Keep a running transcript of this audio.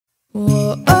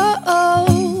Whoa, oh,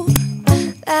 oh.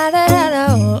 La, la, la,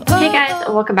 la, oh, Hey guys,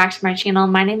 welcome back to my channel.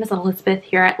 My name is Elizabeth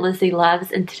here at Lizzie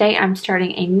Loves, and today I'm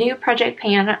starting a new project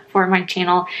pan for my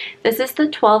channel. This is the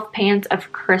 12 Pans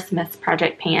of Christmas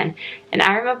project pan, and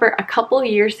I remember a couple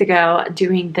years ago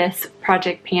doing this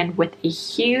project pan with a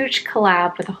huge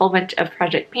collab with a whole bunch of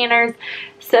project panners.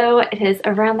 So it is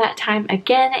around that time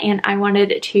again, and I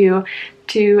wanted to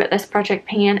do this project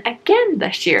pan again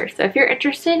this year. So if you're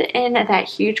interested in that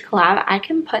huge collab, I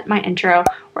can put my intro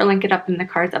or link it up in the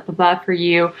cards up above for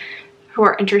you who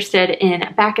are interested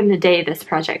in back in the day this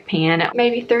project pan.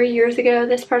 Maybe 3 years ago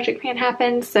this project pan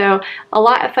happened, so a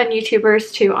lot of fun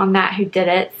YouTubers too on that who did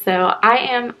it. So I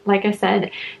am, like I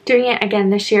said, doing it again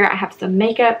this year. I have some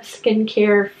makeup,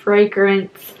 skincare,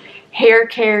 fragrance, hair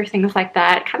care, things like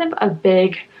that. Kind of a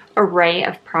big array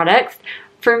of products.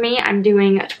 For me, I'm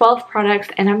doing 12 products,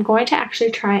 and I'm going to actually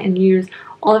try and use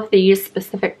all of these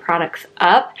specific products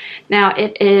up. Now,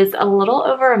 it is a little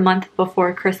over a month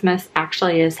before Christmas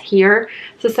actually is here,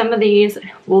 so some of these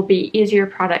will be easier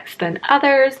products than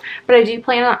others, but I do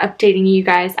plan on updating you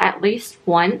guys at least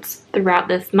once throughout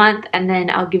this month, and then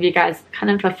I'll give you guys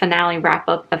kind of a finale wrap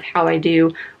up of how I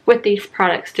do with these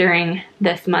products during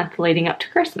this month leading up to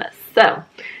Christmas. So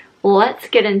let's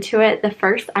get into it. The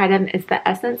first item is the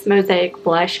Essence Mosaic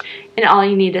Blush, and all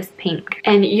you need is pink.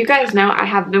 And you guys know I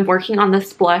have been working on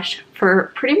this blush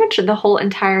for pretty much the whole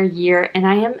entire year, and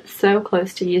I am so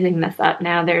close to using this up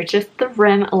now. There's just the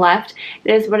rim left.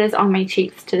 It is what is on my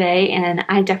cheeks today, and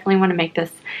I definitely want to make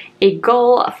this a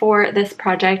goal for this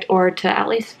project, or to at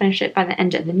least finish it by the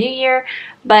end of the new year.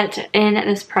 But in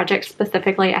this project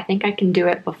specifically, I think I can do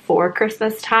it before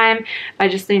Christmas time. I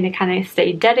just need to kind of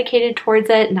stay dedicated towards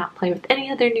it, not play with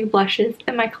any other new blushes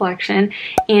in my collection,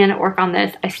 and work on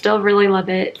this. I still really love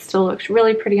it. It still looks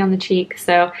really pretty on the cheek.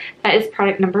 So that is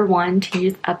product number one, to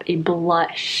use up a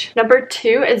blush. Number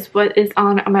two is what is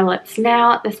on my lips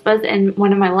now. This was in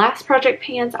one of my last project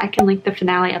pans. I can link the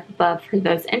finale up above for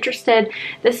those interested.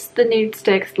 This is the Nude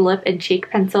Sticks Lip and Cheek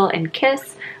Pencil in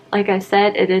Kiss. Like I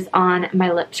said, it is on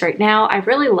my lips right now. I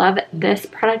really love this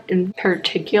product in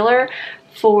particular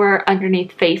for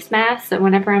underneath face masks. So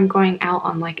whenever I'm going out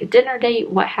on like a dinner date,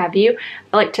 what have you,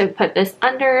 I like to put this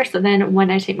under, so then when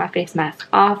I take my face mask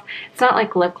off, it's not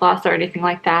like lip gloss or anything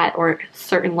like that, or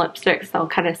certain lipsticks that'll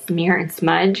kind of smear and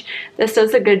smudge. This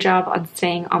does a good job on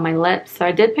staying on my lips. So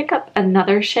I did pick up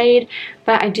another shade,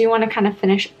 but I do want to kind of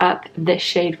finish up this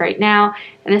shade right now,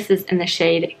 and this is in the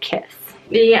shade Kiss.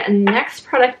 The next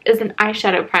product is an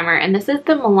eyeshadow primer, and this is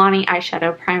the Milani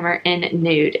eyeshadow primer in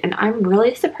Nude, and I'm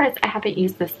really surprised I haven't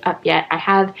used this up yet. I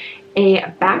have a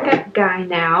backup guy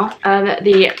now of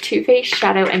the Too Faced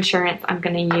Shadow Insurance I'm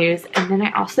going to use, and then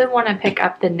I also want to pick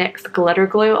up the NYX Glitter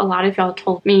Glue. A lot of y'all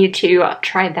told me to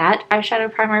try that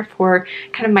eyeshadow primer for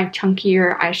kind of my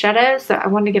chunkier eyeshadows, so I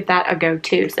want to give that a go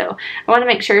too. So I want to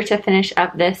make sure to finish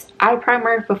up this eye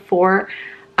primer before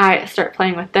I start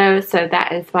playing with those, so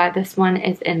that is why this one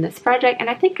is in this project, and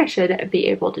I think I should be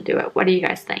able to do it. What do you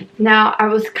guys think? Now, I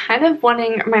was kind of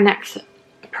wanting my next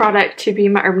product to be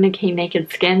my Urban Decay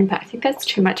Naked Skin, but I think that's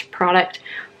too much product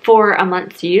for a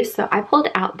month's use, so I pulled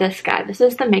out this guy. This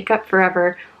is the Makeup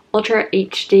Forever Ultra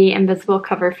HD Invisible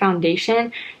Cover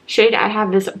Foundation. Shade I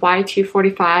have is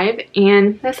Y245,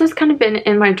 and this has kind of been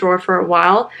in my drawer for a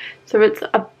while, so it's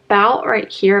about right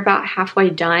here, about halfway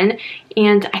done,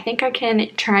 and I think I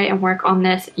can try and work on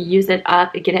this, use it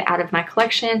up, get it out of my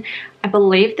collection. I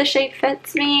believe the shade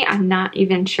fits me. I'm not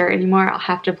even sure anymore. I'll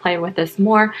have to play with this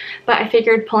more, but I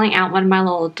figured pulling out one of my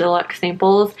little deluxe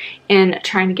samples and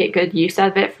trying to get good use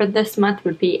out of it for this month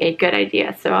would be a good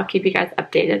idea, so I'll keep you guys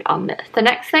updated on this. The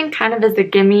next thing kind of is a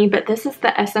gimme, but this is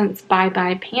the Essence Bye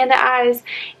Bye Panda Eyes,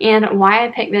 and why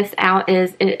I picked this out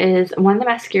is it is one of the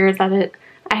mascaras that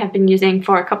I have been using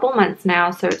for a couple months now,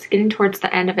 so it's getting towards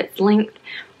the end of its length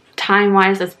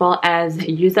time-wise as well as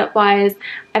use-up-wise.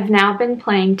 I've now been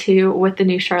playing too with the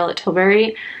new Charlotte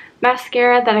Tilbury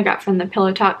mascara that I got from the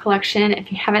Pillow Talk collection.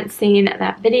 If you haven't seen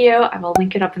that video, I will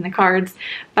link it up in the cards.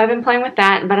 I've been playing with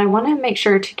that, but I want to make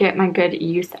sure to get my good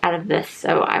use out of this,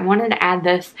 so I wanted to add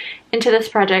this into this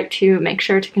project to make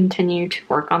sure to continue to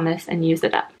work on this and use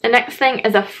it up. The next thing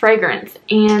is a fragrance,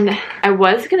 and I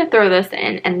was going to throw this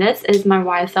in, and this is my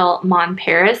YSL Mon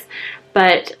Paris,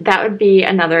 but that would be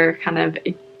another kind of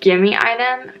gimme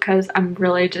item because I'm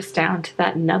really just down to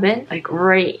that nubbin, like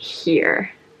right here.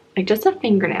 Like just a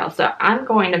fingernail, so I'm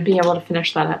going to be able to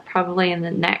finish that up probably in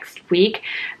the next week.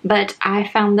 But I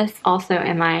found this also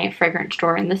in my fragrance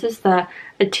store, and this is the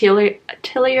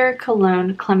Atelier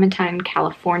Cologne Clementine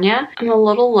California. I'm a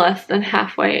little less than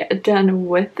halfway done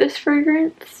with this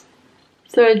fragrance,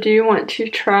 So I do want to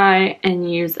try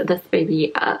and use this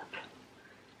baby up.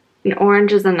 And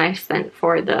orange is a nice scent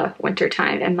for the winter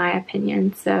time, in my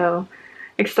opinion. So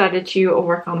excited to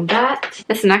work on that.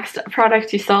 This next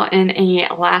product you saw in a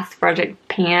last project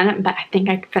pan, but I think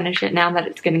I can finish it now that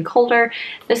it's getting colder.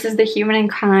 This is the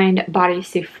Humankind Body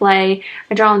Souffle.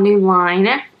 I draw a new line,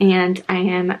 and I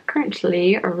am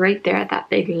currently right there at that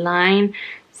big line.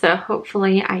 So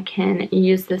hopefully I can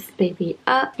use this baby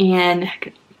up and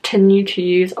continue to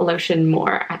use a lotion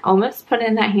more. I almost put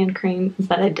in that hand cream,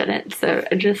 but I didn't, so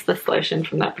just this lotion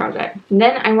from that project.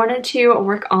 Then I wanted to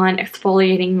work on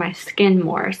exfoliating my skin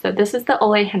more. So this is the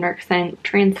Ole Henriksen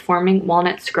Transforming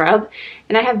Walnut Scrub,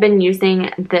 and I have been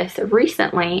using this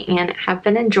recently and have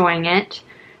been enjoying it.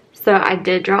 So I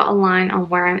did draw a line on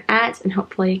where I'm at and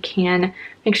hopefully can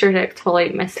make sure to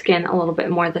exfoliate my skin a little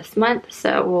bit more this month.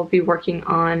 So we'll be working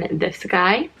on this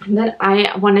guy. And then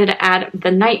I wanted to add the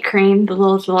night cream, the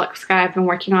little deluxe guy I've been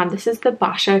working on. This is the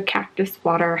Basha Cactus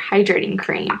Water Hydrating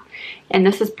Cream. And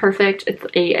this is perfect. It's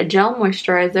a gel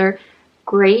moisturizer,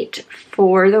 great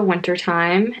for the winter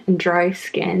time and dry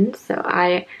skin. So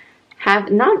I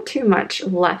have not too much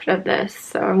left of this,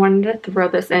 so I wanted to throw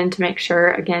this in to make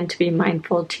sure, again, to be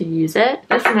mindful to use it.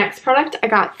 This next product I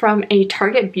got from a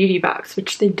Target beauty box,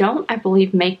 which they don't, I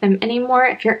believe, make them anymore.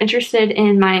 If you're interested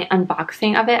in my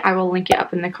unboxing of it, I will link it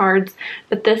up in the cards.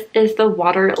 But this is the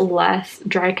Waterless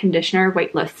Dry Conditioner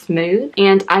Weightless Smooth,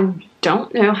 and I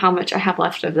don't know how much I have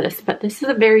left of this, but this is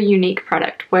a very unique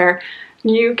product where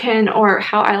you can, or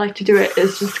how I like to do it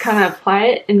is just kind of apply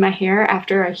it in my hair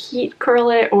after I heat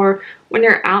curl it or when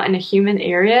you're out in a humid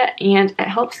area, and it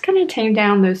helps kind of tame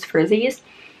down those frizzies.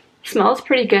 Smells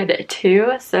pretty good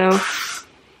too, so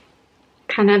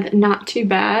kind of not too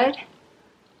bad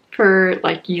for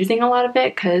like using a lot of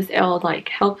it because it'll like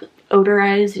help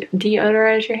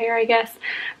deodorize your hair, I guess.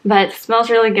 But it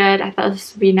smells really good. I thought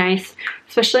this would be nice,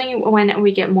 especially when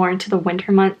we get more into the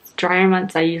winter months, drier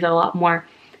months. I use a lot more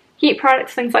heat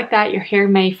products, things like that. Your hair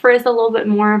may frizz a little bit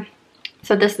more.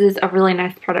 So this is a really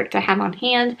nice product to have on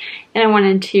hand, and I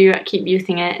wanted to keep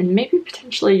using it and maybe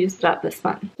potentially use it up this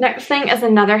month. Next thing is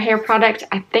another hair product.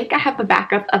 I think I have a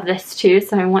backup of this too,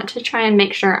 so I want to try and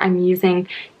make sure I'm using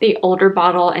the older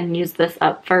bottle and use this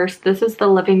up first. This is the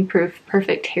Living Proof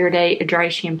Perfect Hair Day Dry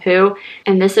Shampoo,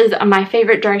 and this is my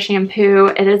favorite dry shampoo.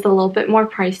 It is a little bit more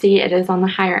pricey. It is on the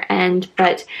higher end,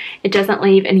 but it doesn't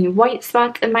leave any white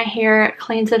spots in my hair. It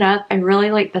cleans it up. I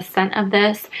really like the scent of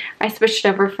this. I switched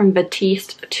over from Batiste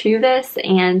to this,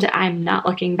 and I'm not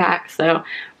looking back. So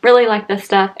really like this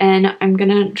stuff, and I'm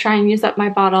gonna try and use up my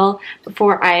bottle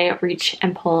before I reach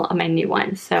and pull my new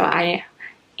one. So I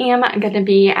am gonna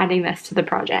be adding this to the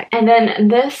project. And then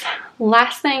this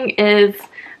last thing is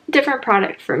a different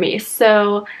product for me.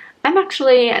 So I'm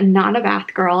actually not a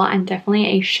bath girl. I'm definitely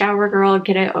a shower girl,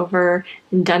 get it over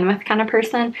and done with kind of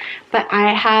person. But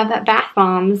I have bath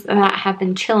bombs that have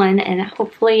been chilling, and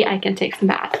hopefully I can take some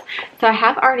baths. So I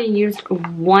have already used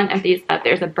one of these up.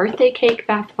 There's a birthday cake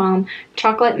bath bomb,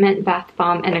 chocolate mint bath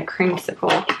bomb, and a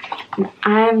creamsicle. And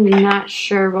I'm not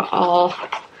sure what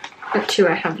two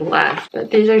I have left. But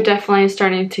these are definitely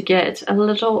starting to get a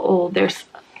little old. There's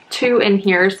two in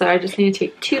here, so I just need to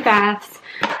take 2 baths.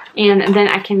 And then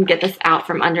I can get this out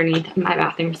from underneath my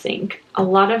bathroom sink. A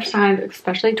lot of times,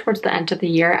 especially towards the end of the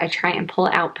year, I try and pull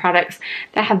out products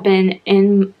that have been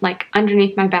in like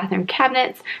underneath my bathroom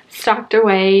cabinets, stocked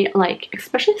away, like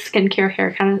especially skincare,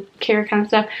 hair kind of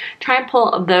stuff. Try and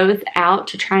pull those out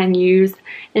to try and use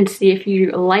and see if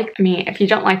you like me. If you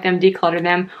don't like them, declutter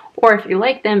them. Or if you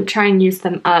like them, try and use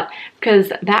them up, because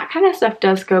that kind of stuff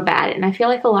does go bad. And I feel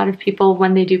like a lot of people,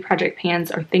 when they do project pans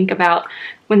or think about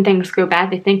when things go bad,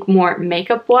 they think more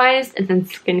makeup wise and then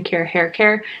skincare, hair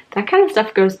care. That kind of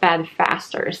stuff goes bad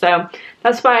faster. So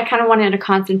that's why I kind of wanted to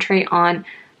concentrate on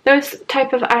those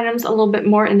type of items a little bit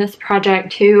more in this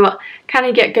project to kind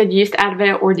of get good use out of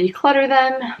it or declutter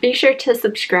them. Be sure to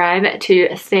subscribe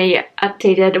to stay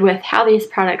updated with how these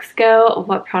products go,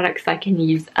 what products I can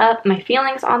use up, my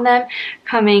feelings on them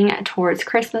coming towards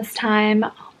Christmas time.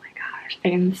 Oh my gosh, I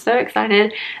am so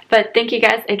excited. But thank you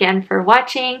guys again for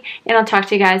watching, and I'll talk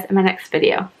to you guys in my next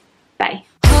video. Bye.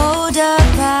 Hold up,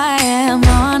 I am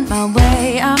on my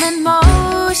way, I'm in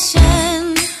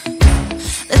motion.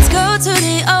 Let's go to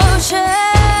the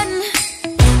ocean.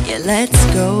 Yeah, let's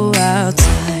go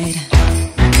outside.